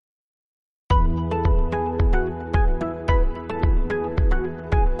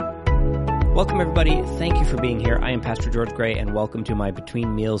Welcome, everybody. Thank you for being here. I am Pastor George Gray, and welcome to my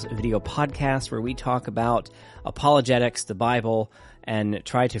Between Meals video podcast, where we talk about apologetics, the Bible, and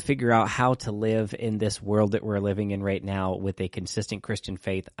try to figure out how to live in this world that we're living in right now with a consistent Christian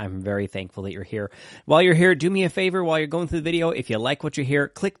faith. I'm very thankful that you're here. While you're here, do me a favor while you're going through the video. If you like what you hear,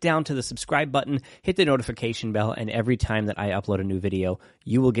 click down to the subscribe button, hit the notification bell, and every time that I upload a new video,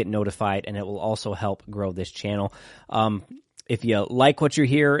 you will get notified, and it will also help grow this channel. If you like what you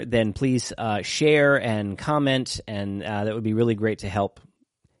hear, then please share and comment, and that would be really great to help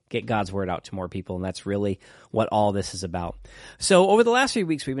get God's word out to more people, and that's really what all this is about. So over the last few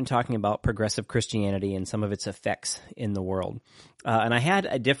weeks, we've been talking about progressive Christianity and some of its effects in the world. And I had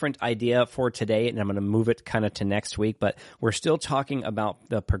a different idea for today, and I'm going to move it kind of to next week, but we're still talking about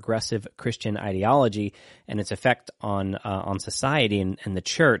the progressive Christian ideology and its effect on society and the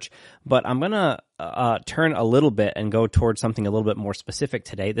church. But I'm going to turn a little bit and go towards something a little bit more specific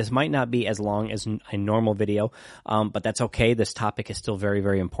today. This might not be as long as a normal video, but that's okay. This topic is still very,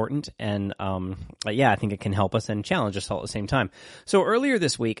 very important, and I think it can help us and challenge us all at the same time. So earlier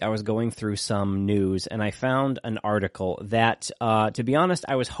this week, I was going through some news, and I found an article that, to be honest,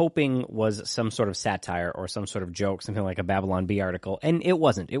 I was hoping was some sort of satire or some sort of joke, something like a Babylon Bee article, and it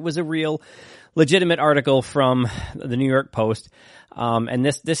wasn't. It was a real, legitimate article from the New York Post, and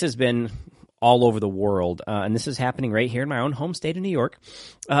this has been all over the world, and this is happening right here in my own home state of New York,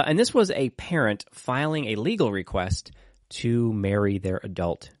 and this was a parent filing a legal request to marry their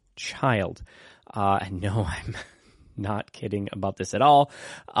adult child. And no, I'm not kidding about this at all.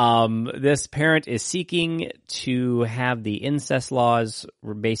 This parent is seeking to have the incest laws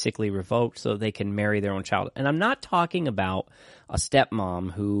basically revoked so they can marry their own child. And I'm not talking about a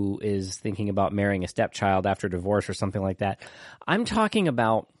stepmom who is thinking about marrying a stepchild after divorce or something like that. I'm talking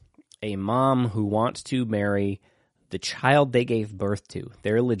about a mom who wants to marry the child they gave birth to,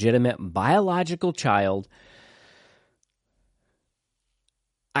 their legitimate biological child.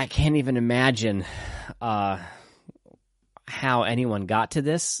 I can't even imagine how anyone got to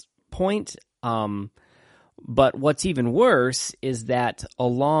this point. But what's even worse is that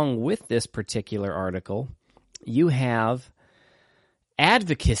along with this particular article, you have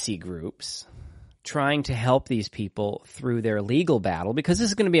advocacy groups trying to help these people through their legal battle, because this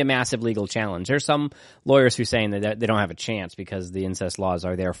is going to be a massive legal challenge. There's some lawyers who are saying that they don't have a chance because the incest laws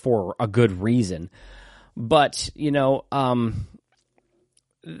are there for a good reason. But,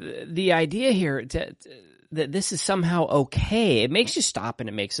 the idea here that this is somehow okay, it makes you stop and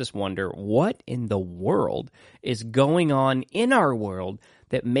it makes us wonder, what in the world is going on in our world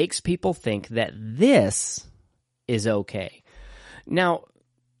that makes people think that this is okay? Now,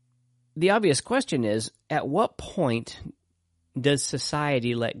 the obvious question is, at what point does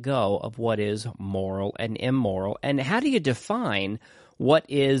society let go of what is moral and immoral? And how do you define what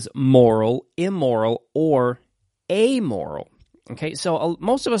is moral, immoral, or amoral? Okay, so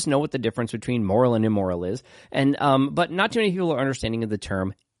most of us know what the difference between moral and immoral is, and but not too many people are understanding of the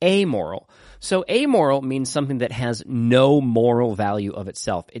term amoral. So amoral means something that has no moral value of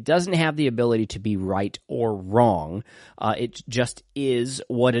itself. It doesn't have the ability to be right or wrong. It just is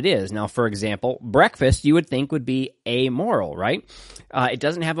what it is. Now, for example, breakfast you would think would be amoral, right? It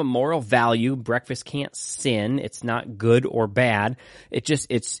doesn't have a moral value. Breakfast can't sin. It's not good or bad.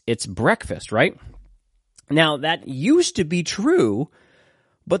 It's breakfast, right? Now, that used to be true,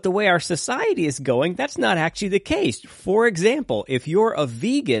 but the way our society is going, that's not actually the case. For example, if you're a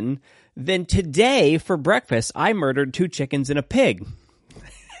vegan, then today for breakfast, I murdered 2 chickens and a pig,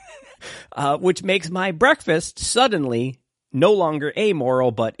 which makes my breakfast suddenly no longer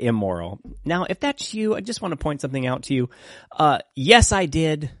amoral, but immoral. Now, if that's you, I just want to point something out to you. Yes, I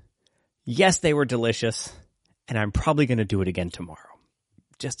did. Yes, they were delicious, and I'm probably going to do it again tomorrow.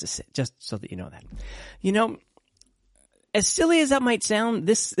 Just so that you know that. As silly as that might sound,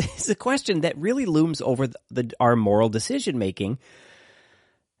 this is a question that really looms over our moral decision-making,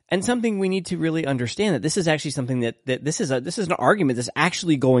 and something we need to really understand, that this is actually something that this is an argument that's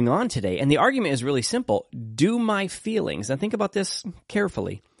actually going on today. And the argument is really simple. Do my feelings, and think about this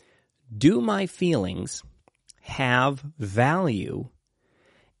carefully, do my feelings have value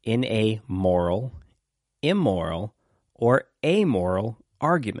in a moral, immoral, or amoral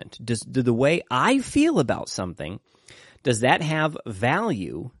argument? Do the way I feel about something, does that have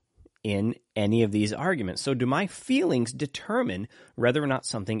value in any of these arguments? So do my feelings determine whether or not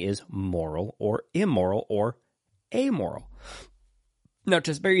something is moral or immoral or amoral? Now,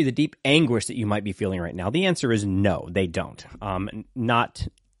 to spare you the deep anguish that you might be feeling right now, the answer is no, they don't. Not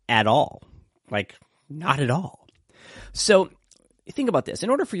at all. Not at all. So think about this.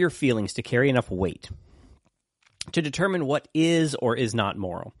 In order for your feelings to carry enough weight to determine what is or is not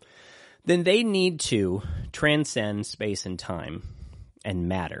moral, then they need to transcend space and time and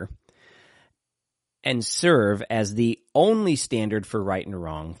matter and serve as the only standard for right and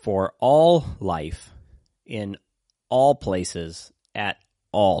wrong for all life in all places at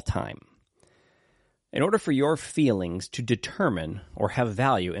all time. In order for your feelings to determine or have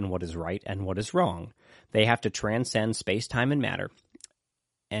value in what is right and what is wrong, they have to transcend space, time, and matter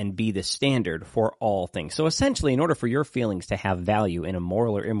and be the standard for all things. So essentially, in order for your feelings to have value in a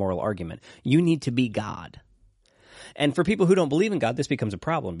moral or immoral argument, you need to be God. And for people who don't believe in God, this becomes a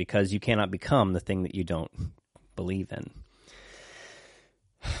problem because you cannot become the thing that you don't believe in.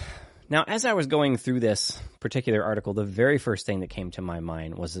 Now, as I was going through this particular article, the very first thing that came to my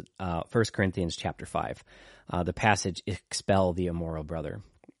mind was 1 Corinthians chapter 5, the passage, expel the immoral brother.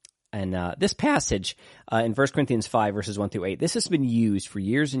 And this passage in 1 Corinthians 5, verses 1 through 8, this has been used for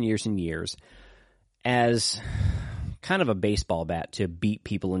years and years and years as kind of a baseball bat to beat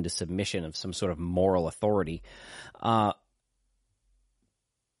people into submission of some sort of moral authority. And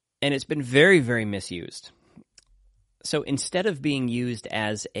it's been very, very misused. So instead of being used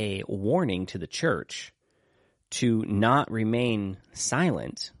as a warning to the church to not remain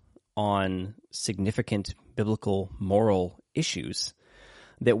silent on significant biblical moral issues,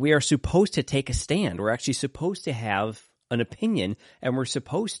 that we are supposed to take a stand. We're actually supposed to have an opinion, and we're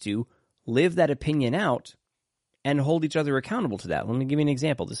supposed to live that opinion out and hold each other accountable to that. Let me give you an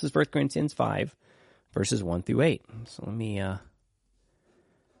example. This is 1 Corinthians 5, verses 1 through 8. So let me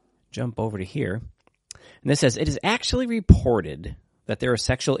jump over to here. And this says, "It is actually reported that there is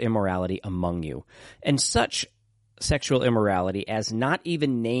sexual immorality among you, and such sexual immorality as not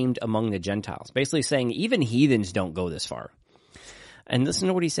even named among the Gentiles." Basically saying even heathens don't go this far. And listen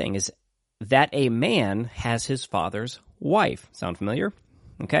to what he's saying is that a man has his father's wife. Sound familiar?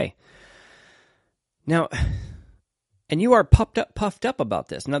 Okay. Now, and you are puffed up about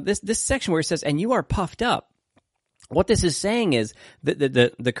this. Now, this section where it says, and you are puffed up, what this is saying is that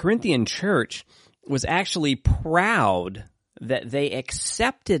the Corinthian church was actually proud that they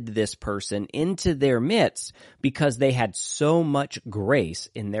accepted this person into their midst because they had so much grace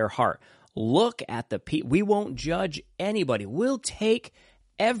in their heart. Look at the people. We won't judge anybody. We'll take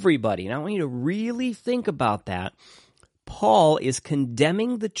everybody. Now, I want you to really think about that. Paul is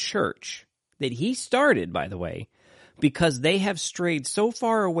condemning the church that he started, by the way, because they have strayed so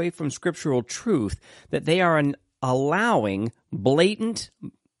far away from scriptural truth that they are allowing blatant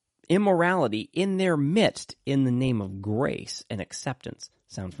immorality in their midst in the name of grace and acceptance.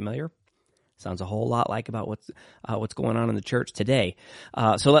 Sound familiar? Sounds a whole lot like about what's going on in the church today.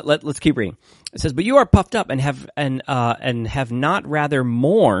 So let's keep reading. It says, "But you are puffed up and have not rather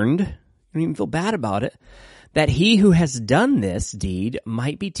mourned." You don't even feel bad about it. "That he who has done this deed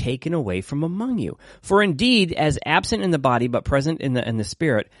might be taken away from among you. For indeed, as absent in the body but present in the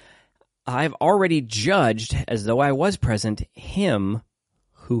spirit, I've already judged, as though I was present, him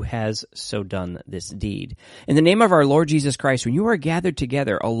who has so done this deed. In the name of our Lord Jesus Christ, when you are gathered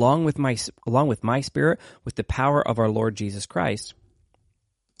together along with my spirit, with the power of our Lord Jesus Christ,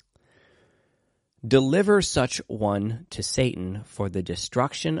 deliver such one to Satan for the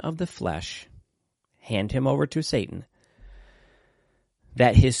destruction of the flesh, hand him over to Satan,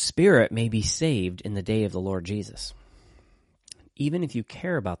 that his spirit may be saved in the day of the Lord Jesus." Even if you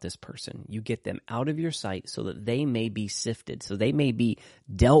care about this person, you get them out of your sight so that they may be sifted, so they may be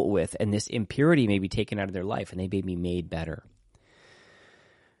dealt with, and this impurity may be taken out of their life, and they may be made better.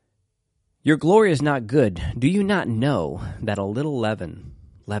 "Your glory is not good. Do you not know that a little leaven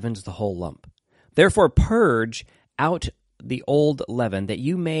leavens the whole lump? Therefore purge out the old leaven, that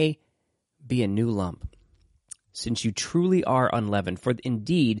you may be a new lump, since you truly are unleavened. For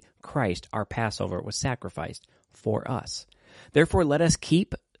indeed Christ, our Passover, was sacrificed for us. Therefore let us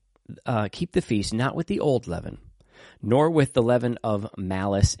keep the feast not with the old leaven, nor with the leaven of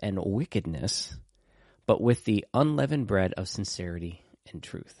malice and wickedness, but with the unleavened bread of sincerity and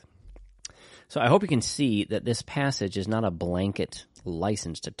truth." So I hope you can see that this passage is not a blanket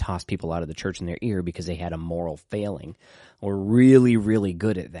license to toss people out of the church in their ear because they had a moral failing. We're really, really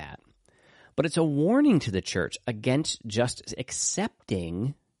good at that. But it's a warning to the church against just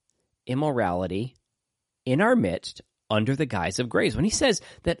accepting immorality in our midst under the guise of grace. When he says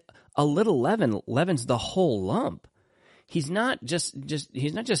that a little leaven leavens the whole lump, he's not just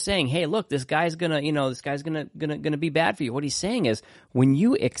saying, "Hey, look, this guy's gonna be bad for you." What he's saying is, when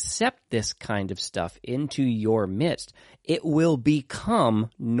you accept this kind of stuff into your midst, it will become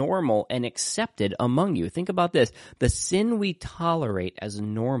normal and accepted among you. Think about this. The sin we tolerate as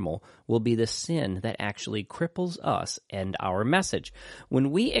normal will be the sin that actually cripples us and our message.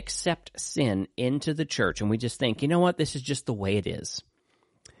 When we accept sin into the church and we just think, you know what, this is just the way it is,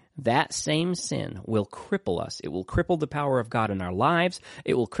 that same sin will cripple us. It will cripple the power of God in our lives.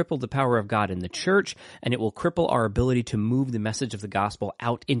 It will cripple the power of God in the church, and it will cripple our ability to move the message of the gospel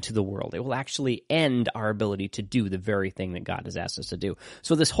out into the world. It will actually end our ability to do the very thing that God has asked us to do.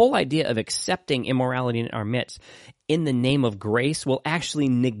 So this whole idea of accepting immorality in our midst in the name of grace will actually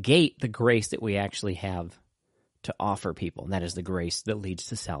negate the grace that we actually have to offer people, and that is the grace that leads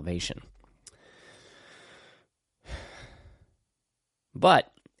to salvation.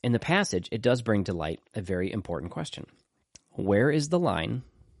 But in the passage, it does bring to light a very important question. Where is the line,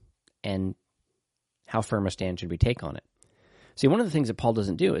 and how firm a stand should we take on it? See, one of the things that Paul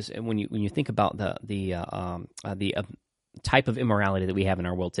doesn't do is when you think about the type of immorality that we have in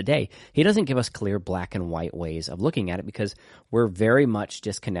our world today, he doesn't give us clear black and white ways of looking at it because we're very much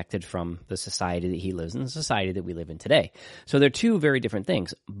disconnected from the society that he lives in, the society that we live in today. So they're two very different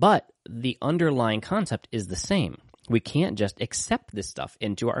things, but the underlying concept is the same. We can't just accept this stuff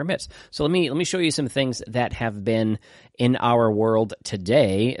into our midst. So let me show you some things that have been in our world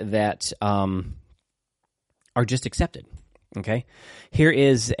today that are just accepted. Okay, here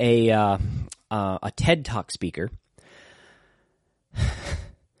is a TED Talk speaker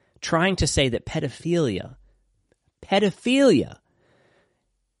trying to say that pedophilia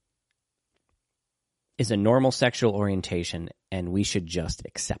is a normal sexual orientation, and we should just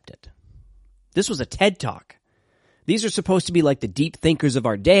accept it. This was a TED Talk. These are supposed to be like the deep thinkers of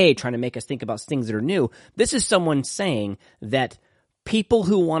our day, trying to make us think about things that are new. This is someone saying that people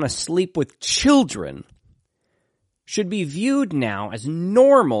who want to sleep with children should be viewed now as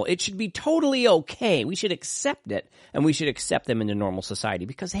normal. It should be totally okay. We should accept it, and we should accept them into normal society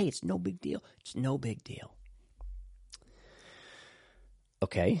because, hey, it's no big deal. It's no big deal.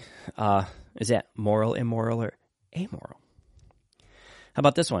 Okay, is that moral, immoral, or amoral? How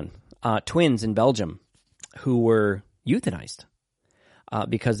about this one? Twins in Belgium who were euthanized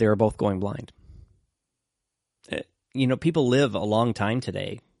because they were both going blind. People live a long time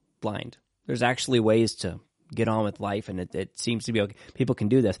today blind. There's actually ways to get on with life, and it seems to be okay. People can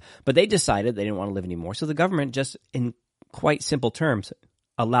do this. But they decided they didn't want to live anymore, so the government just, in quite simple terms,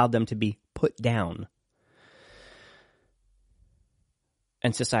 allowed them to be put down.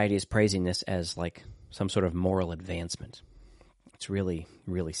 And society is praising this as like some sort of moral advancement. It's really,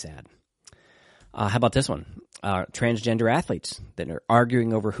 really sad. How about this one? Transgender athletes that are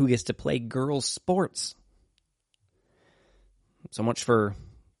arguing over who gets to play girls' sports. So much for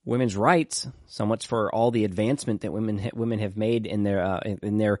women's rights. So much for all the advancement that women have made in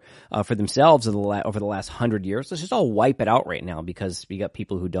their for themselves over the last 100 years. Let's just all wipe it out right now because we got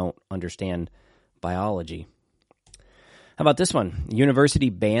people who don't understand biology. How about this one? University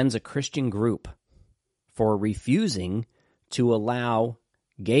bans a Christian group for refusing to allow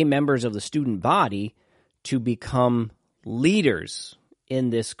gay members of the student body to become leaders in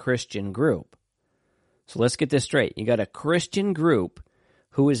this Christian group. So let's get this straight. You got a Christian group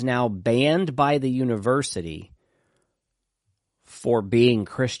who is now banned by the university for being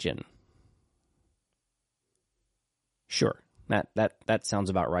Christian. Sure, that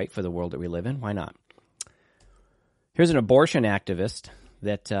sounds about right for the world that we live in. Why not? Here's an abortion activist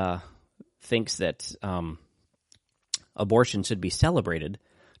that thinks that abortion should be celebrated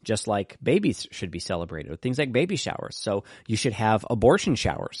just like babies should be celebrated, with things like baby showers. So you should have abortion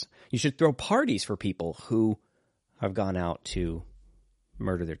showers. You should throw parties for people who have gone out to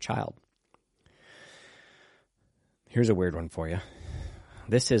murder their child. Here's a weird one for you.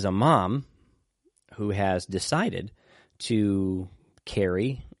 This is a mom who has decided to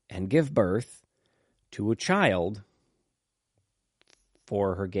carry and give birth to a child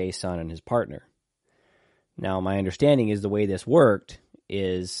for her gay son and his partner. Now, my understanding is the way this worked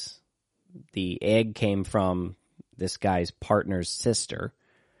is the egg came from this guy's partner's sister.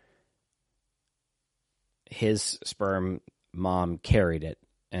 His sperm mom carried it,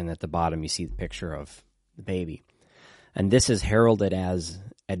 and at the bottom you see the picture of the baby. And this is heralded as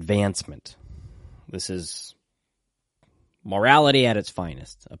advancement. This is morality at its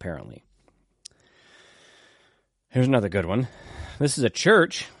finest, apparently. Here's another good one. This is a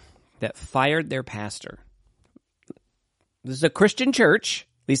church that fired their pastor. This is a Christian church,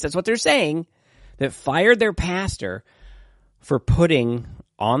 at least that's what they're saying, that fired their pastor for putting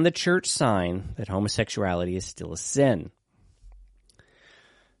on the church sign that homosexuality is still a sin.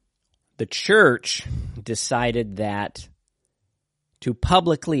 The church decided that to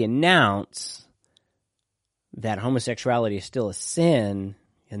publicly announce that homosexuality is still a sin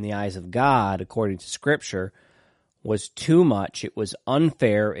in the eyes of God, according to Scripture, was too much. It was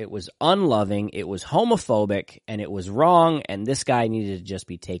unfair. It was unloving. It was homophobic, and it was wrong, and this guy needed to just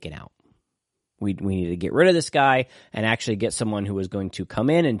be taken out. We needed to get rid of this guy and actually get someone who was going to come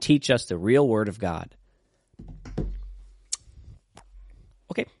in and teach us the real Word of God.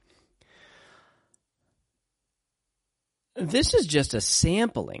 Okay. This is just a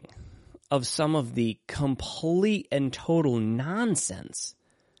sampling of some of the complete and total nonsense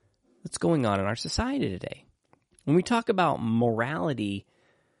that's going on in our society today. When we talk about morality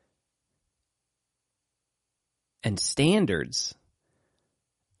and standards,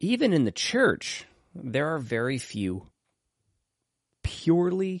 even in the church, there are very few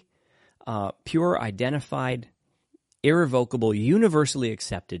pure, identified, irrevocable, universally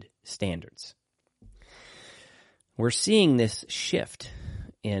accepted standards. We're seeing this shift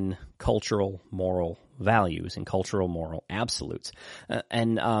in cultural moral values and cultural moral absolutes.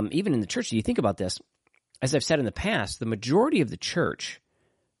 And even in the church, you think about this, as I've said in the past, the majority of the church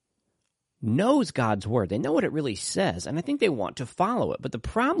knows God's word. They know what it really says, and I think they want to follow it. But the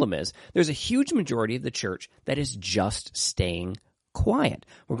problem is there's a huge majority of the church that is just staying quiet.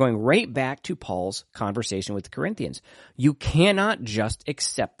 We're going right back to Paul's conversation with the Corinthians. You cannot just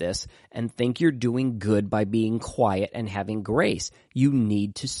accept this and think you're doing good by being quiet and having grace. You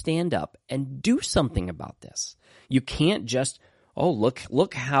need to stand up and do something about this. You can't just,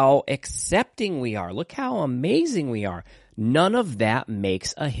 look how accepting we are. Look how amazing we are. None of that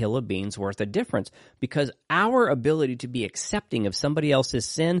makes a hill of beans worth a difference, because our ability to be accepting of somebody else's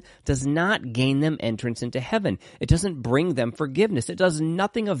sin does not gain them entrance into heaven. It doesn't bring them forgiveness. It does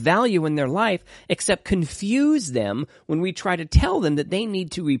nothing of value in their life except confuse them when we try to tell them that they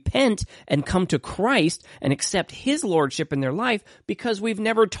need to repent and come to Christ and accept His lordship in their life, because we've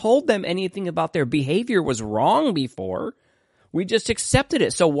never told them anything about their behavior was wrong before. We just accepted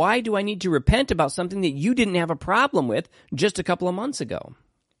it. So why do I need to repent about something that you didn't have a problem with just a couple of months ago?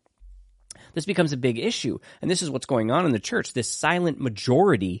 This becomes a big issue, and this is what's going on in the church. This silent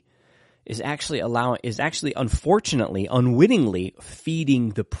majority is actually unfortunately, unwittingly feeding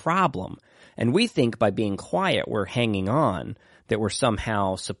the problem. And we think by being quiet, we're hanging on, that we're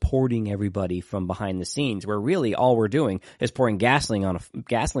somehow supporting everybody from behind the scenes, where really all we're doing is pouring gasoline on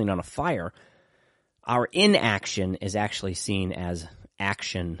a fire. Our inaction is actually seen as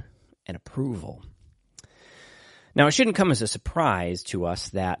action and approval. Now, it shouldn't come as a surprise to us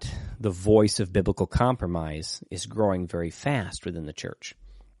that the voice of biblical compromise is growing very fast within the church.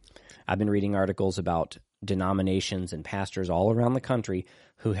 I've been reading articles about denominations and pastors all around the country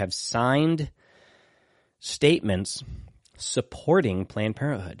who have signed statements supporting Planned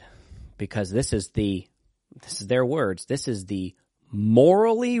Parenthood, because this is their words, this is the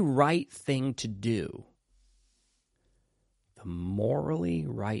morally right thing to do. The morally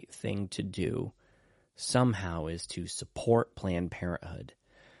right thing to do somehow is to support Planned Parenthood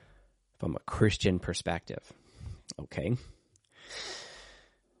from a Christian perspective. Okay.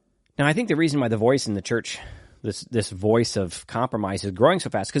 Now, I think the reason why the voice in the church, this voice of compromise, is growing so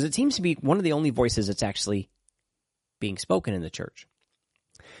fast, because it seems to be one of the only voices that's actually being spoken in the church.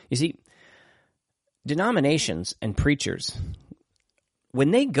 You see, denominations and preachers,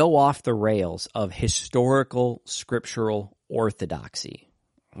 when they go off the rails of historical scriptural orthodoxy,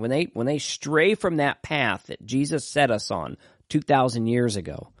 when they stray from that path that Jesus set us on 2,000 years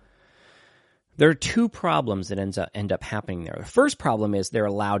ago, there are two problems that end up happening there. The first problem is they're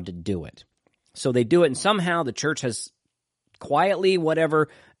allowed to do it. So they do it, and somehow the church has quietly,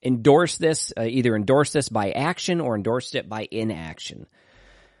 endorsed this, either endorsed this by action or endorsed it by inaction.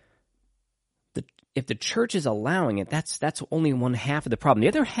 If the church is allowing it, that's only one half of the problem. The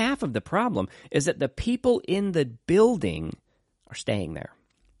other half of the problem is that the people in the building are staying there.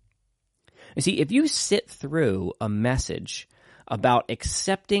 You see, if you sit through a message about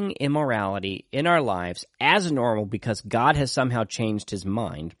accepting immorality in our lives as normal because God has somehow changed His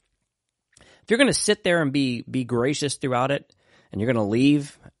mind, if you're going to sit there and be gracious throughout it, and you're going to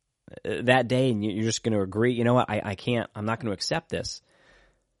leave that day and you're just going to agree, you know what, I'm not going to accept this.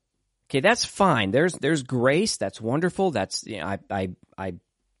 Okay, that's fine. There's grace. That's wonderful. That's,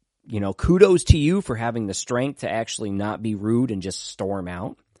 kudos to you for having the strength to actually not be rude and just storm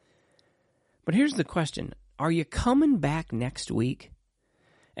out. But here's the question. Are you coming back next week?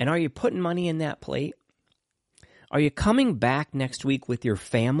 And are you putting money in that plate? Are you coming back next week with your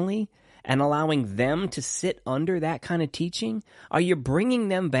family and allowing them to sit under that kind of teaching? Are you bringing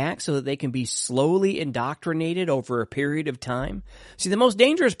them back so that they can be slowly indoctrinated over a period of time? See, the most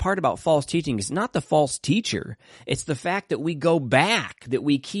dangerous part about false teaching is not the false teacher. It's the fact that we go back, that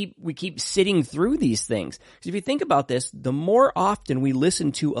we keep sitting through these things. Because if you think about this, the more often we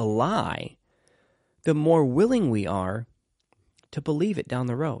listen to a lie, the more willing we are to believe it down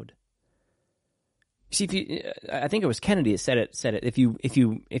the road. See, I think it was Kennedy that said it. If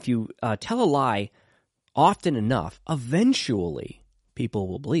you tell a lie often enough, eventually people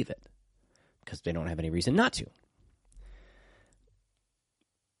will believe it because they don't have any reason not to.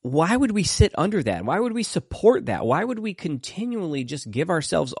 Why would we sit under that? Why would we support that? Why would we continually just give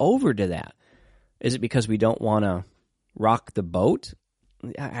ourselves over to that? Is it because we don't want to rock the boat?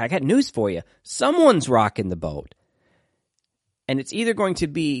 I got news for you. Someone's rocking the boat. And it's either going to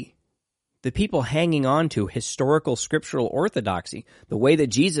be the people hanging on to historical scriptural orthodoxy, the way that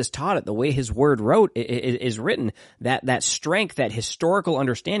Jesus taught it, the way his word is written, that strength, that historical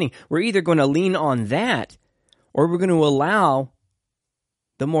understanding. We're either going to lean on that, or we're going to allow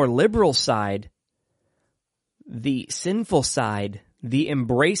the more liberal side, the sinful side, the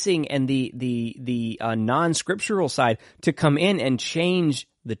embracing and the non-scriptural side to come in and change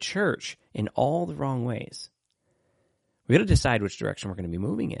the church in all the wrong ways. We got to decide which direction we're going to be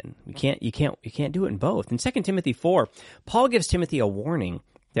moving in. You can't do it in both. In 2 Timothy 4, Paul gives Timothy a warning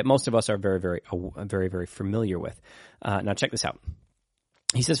that most of us are very, very familiar with. Now check this out.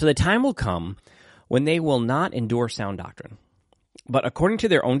 He says, "For the time will come when they will not endure sound doctrine, but according to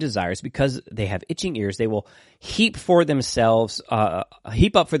their own desires, because they have itching ears, they will heap up for themselves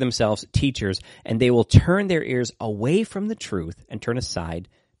teachers, and they will turn their ears away from the truth and turn aside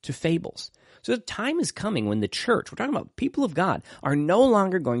to fables." So the time is coming when the church, we're talking about people of God, are no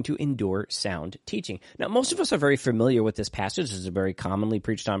longer going to endure sound teaching. Now, most of us are very familiar with this passage. This is a very commonly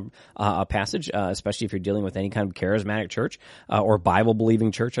preached on a passage, especially if you're dealing with any kind of charismatic church or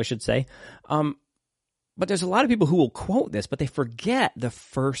Bible-believing church, I should say. But there's a lot of people who will quote this, but they forget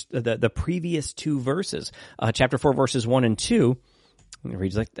the previous two verses. Chapter 4, verses 1 and 2. It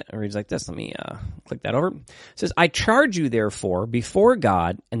reads like this. Let me click that over. It says, "I charge you, therefore, before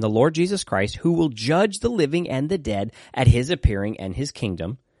God and the Lord Jesus Christ, who will judge the living and the dead at his appearing and his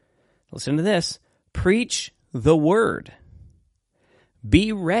kingdom." Listen to this. "Preach the word.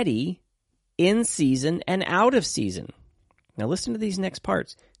 Be ready in season and out of season." Now listen to these next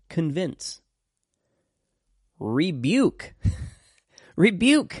parts. "Convince. Rebuke."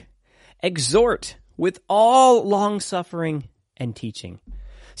 Rebuke. "Exhort with all long-suffering and teaching."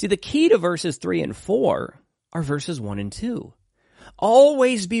 See, the key to verses 3 and 4 are verses 1 and 2.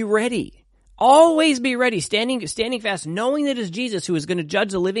 Always be ready. Always be ready, standing fast, knowing that it's Jesus who is going to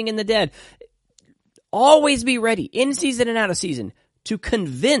judge the living and the dead. Always be ready, in season and out of season, to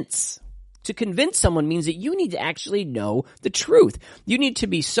convince. To convince someone means that you need to actually know the truth. You need to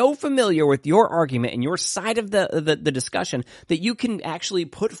be so familiar with your argument and your side of the discussion that you can actually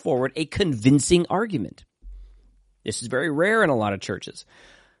put forward a convincing argument. This is very rare in a lot of churches.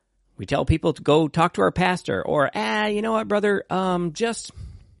 We tell people to go talk to our pastor, or, you know what, brother, just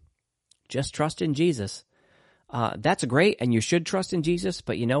trust in Jesus. That's great, and you should trust in Jesus,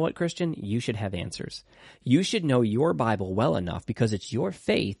 but you know what, Christian? You should have answers. You should know your Bible well enough, because it's your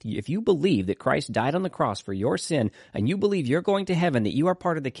faith. If you believe that Christ died on the cross for your sin, and you believe you're going to heaven, that you are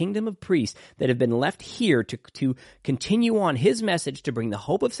part of the kingdom of priests that have been left here to continue on his message to bring the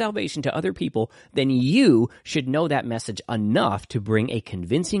hope of salvation to other people, then you should know that message enough to bring a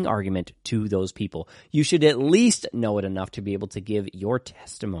convincing argument to those people. You should at least know it enough to be able to give your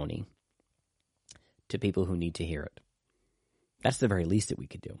testimony to people who need to hear it. That's the very least that we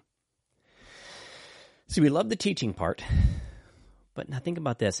could do. See, we love the teaching part, but now think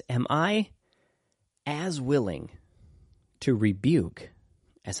about this. Am I as willing to rebuke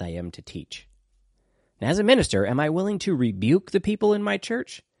as I am to teach? And as a minister, am I willing to rebuke the people in my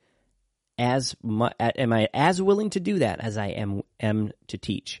church? Am I as willing to do that as I am to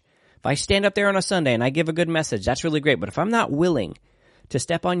teach? If I stand up there on a Sunday and I give a good message, that's really great. But if I'm not willing to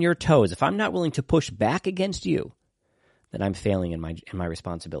step on your toes, if I'm not willing to push back against you, then I'm failing in my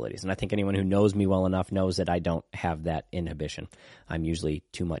responsibilities. And I think anyone who knows me well enough knows that I don't have that inhibition. I'm usually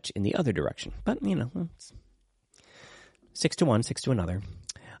too much in the other direction. But, it's 6 to one, 6 to another.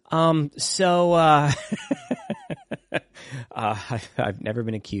 I've never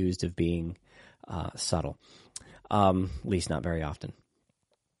been accused of being subtle, at least not very often.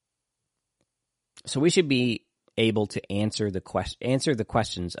 So we should be able to answer the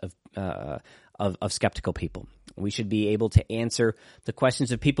questions of skeptical people. We should be able to answer the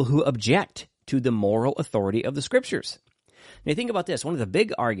questions of people who object to the moral authority of the Scriptures. Now, think about this. One of the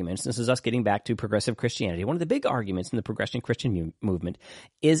big arguments, this is us getting back to progressive Christianity, one of the big arguments in the progressive Christian movement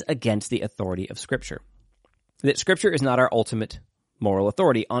is against the authority of Scripture. That Scripture is not our ultimate moral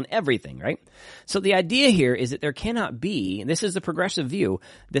authority on everything, right? So the idea here is that there cannot be, this is the progressive view,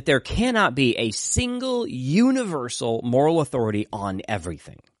 that there cannot be a single universal moral authority on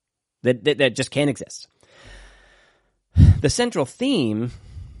everything. That just can't exist. The central theme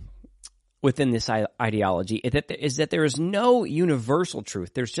within this ideology is that there is no universal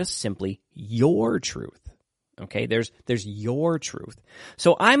truth. There's just simply your truth. Okay, there's your truth.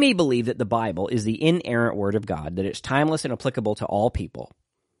 So I may believe that the Bible is the inerrant word of God, that it's timeless and applicable to all people,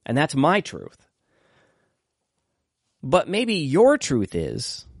 and that's my truth. But maybe your truth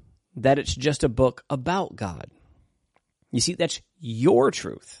is that it's just a book about God. You see, that's your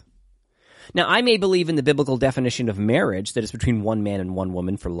truth. Now, I may believe in the biblical definition of marriage, that it's between one man and one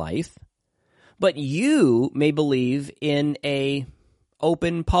woman for life, but you may believe in a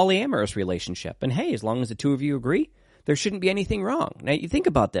open polyamorous relationship. And hey, as long as the two of you agree, there shouldn't be anything wrong. Now, you think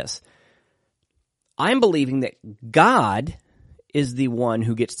about this. I'm believing that God is the one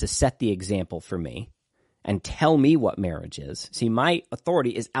who gets to set the example for me and tell me what marriage is. See, my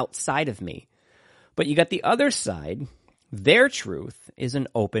authority is outside of me. But you got the other side. Their truth is an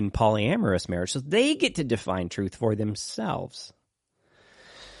open polyamorous marriage, so they get to define truth for themselves.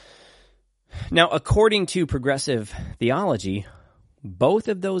 Now, according to progressive theology, both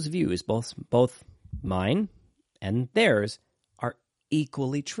of those views, both mine and theirs, are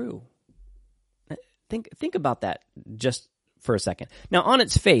equally true. Think about that just for a second. Now, on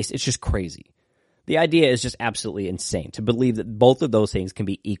its face, it's just crazy. The idea is just absolutely insane to believe that both of those things can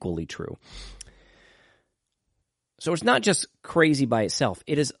be equally true. So it's not just crazy by itself.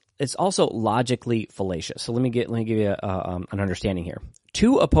 It's also logically fallacious. So let me give you an understanding here.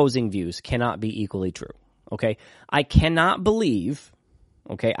 Two opposing views cannot be equally true. Okay, I cannot believe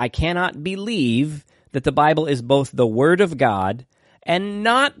that the Bible is both the Word of God and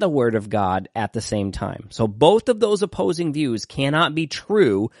not the Word of God at the same time. So both of those opposing views cannot be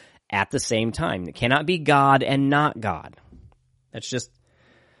true at the same time. It cannot be God and not God. That's just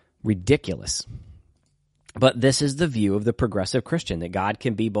ridiculous. But this is the view of the progressive Christian, that God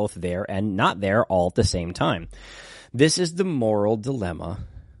can be both there and not there all at the same time. This is the moral dilemma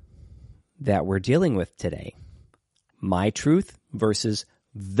that we're dealing with today. My truth versus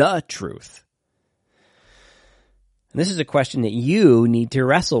the truth. And this is a question that you need to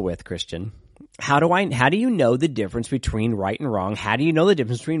wrestle with, Christian. How do you know the difference between right and wrong? How do you know the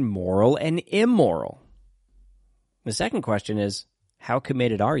difference between moral and immoral? The second question is, how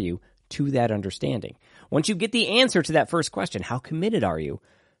committed are you to that understanding? Once you get the answer to that first question, how committed are you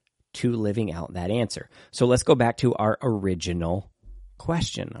to living out that answer? So let's go back to our original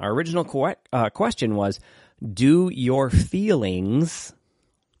question. Our original question was, do your feelings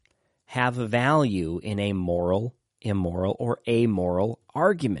have value in a moral, immoral, or amoral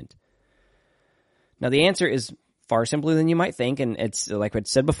argument? Now, the answer is far simpler than you might think, and it's like I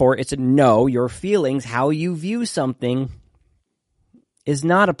said before, it's a no. Your feelings, how you view something, is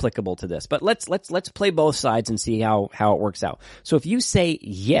not applicable to this. But let's play both sides and see how it works out. So if you say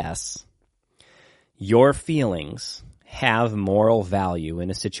yes, your feelings have moral value in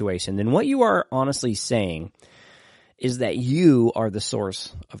a situation, then what you are honestly saying is that you are the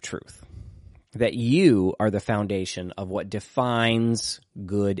source of truth, that you are the foundation of what defines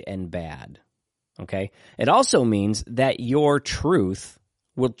good and bad. Okay? It also means that your truth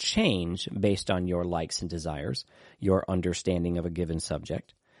will change based on your likes and desires, your understanding of a given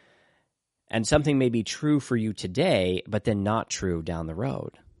subject. And something may be true for you today, but then not true down the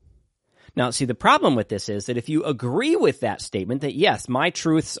road. Now, see, the problem with this is that if you agree with that statement, that yes, my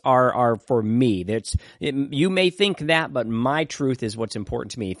truths are for me, you may think that, but my truth is what's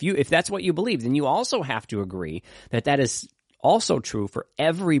important to me. If that's what you believe, then you also have to agree that that is also true for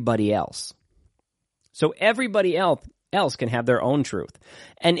everybody else. So everybody else can have their own truth.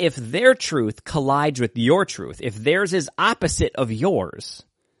 And if their truth collides with your truth, if theirs is opposite of yours,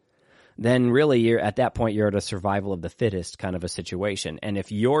 then really at that point you're at a survival of the fittest kind of a situation. And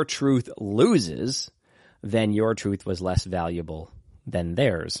if your truth loses, then your truth was less valuable than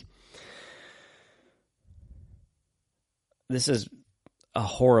theirs. This is a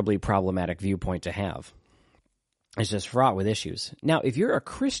horribly problematic viewpoint to have. It's just fraught with issues. Now, if you're a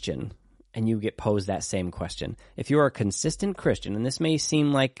Christian and you get posed that same question, if you're a consistent Christian, and this may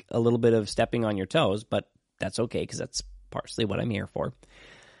seem like a little bit of stepping on your toes, but that's okay because that's partially what I'm here for.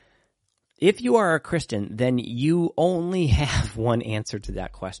 If you are a Christian, then you only have one answer to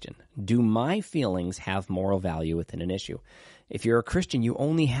that question. Do my feelings have moral value within an issue? If you're a Christian, you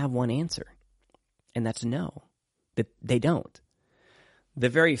only have one answer, and that's no, that they don't. The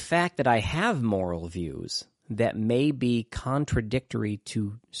very fact that I have moral views that may be contradictory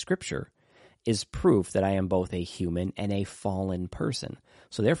to Scripture is proof that I am both a human and a fallen person.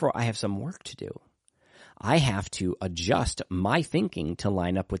 So therefore, I have some work to do. I have to adjust my thinking to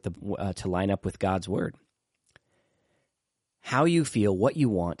line up with God's word. how you feel, what you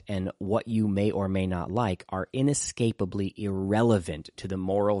want, and what you may or may not like are inescapably irrelevant to the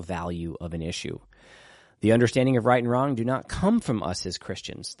moral value of an issue. The understanding of right and wrong do not come from us as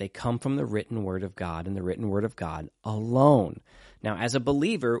Christians. They come from the written Word of God and the written Word of God alone. Now, as a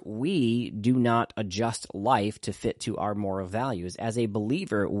believer, we do not adjust life to fit to our moral values. As a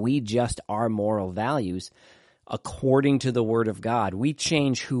believer, we adjust our moral values according to the Word of God. We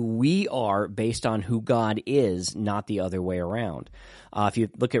change who we are based on who God is, not the other way around. If you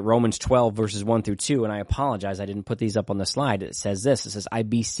look at Romans 12, verses 1 through 2, and I apologize, I didn't put these up on the slide. It says this. It says, I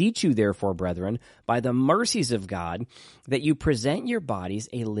beseech you, therefore, brethren, by the mercies of God, that you present your bodies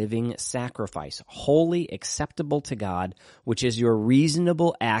a living sacrifice, holy, acceptable to God, which is your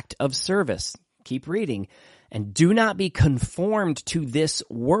reasonable act of service. Keep reading. And do not be conformed to this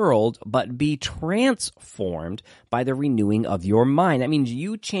world, but be transformed by the renewing of your mind. That means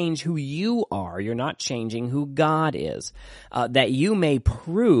you change who you are. You're not changing who God is. That you may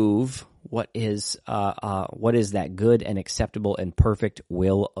prove what is that good and acceptable and perfect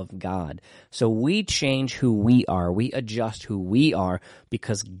will of God. So we change who we are. We adjust who we are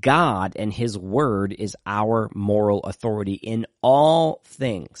because God and His Word is our moral authority in all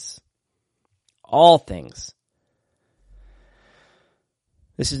things. All things.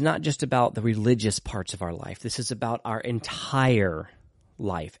 This is not just about the religious parts of our life. This is about our entire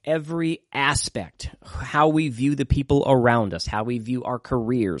life. Every aspect, how we view the people around us, how we view our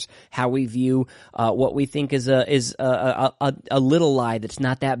careers, how we view what we think is a little lie that's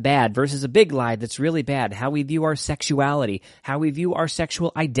not that bad versus a big lie that's really bad, how we view our sexuality, how we view our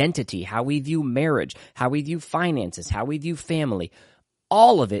sexual identity, how we view marriage, how we view finances, how we view family.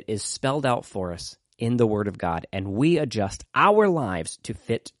 All of it is spelled out for us in the Word of God, and we adjust our lives to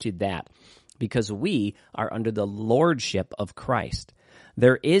fit to that because we are under the lordship of Christ.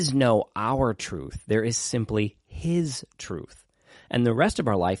 There is no our truth. There is simply His truth. And the rest of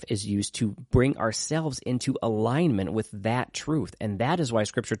our life is used to bring ourselves into alignment with that truth. And that is why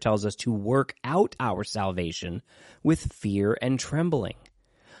Scripture tells us to work out our salvation with fear and trembling.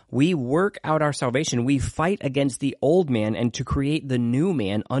 We work out our salvation. We fight against the old man and to create the new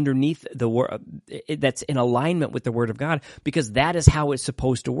man underneath the word that's in alignment with the Word of God, because that is how it's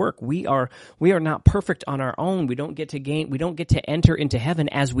supposed to work. We are not perfect on our own. We don't get to enter into heaven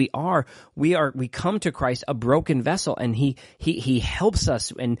as we are. We come to Christ a broken vessel, and He helps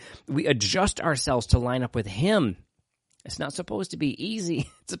us, and we adjust ourselves to line up with Him. It's not supposed to be easy.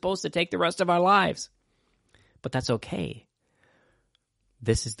 It's supposed to take the rest of our lives. But that's okay.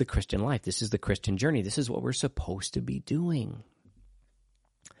 This is the Christian life. This is the Christian journey. This is what we're supposed to be doing.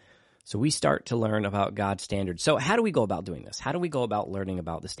 So we start to learn about God's standards. So how do we go about doing this? How do we go about learning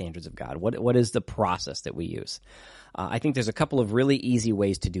about the standards of God? What is the process that we use? I think there's a couple of really easy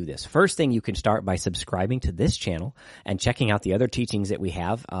ways to do this. First thing, you can start by subscribing to this channel and checking out the other teachings that we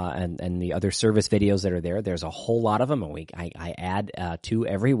have and the other service videos that are there. There's a whole lot of them, and I add 2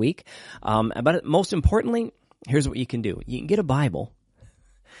 every week. But most importantly, here's what you can do. You can get a Bible.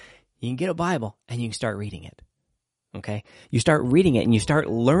 You can get a Bible and you can start reading it. Okay? You start reading it and you start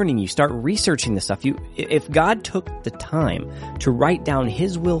learning, you start researching the stuff. If God took the time to write down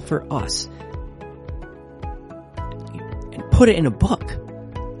His will for us and put it in a book,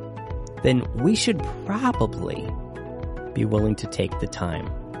 then we should probably be willing to take the time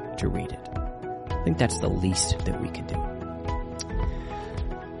to read it. I think that's the least that we can do.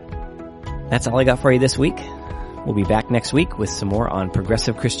 That's all I got for you this week. We'll be back next week with some more on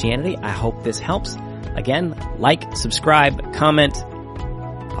progressive Christianity. I hope this helps. Again, like, subscribe, comment.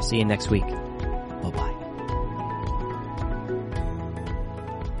 I'll see you next week.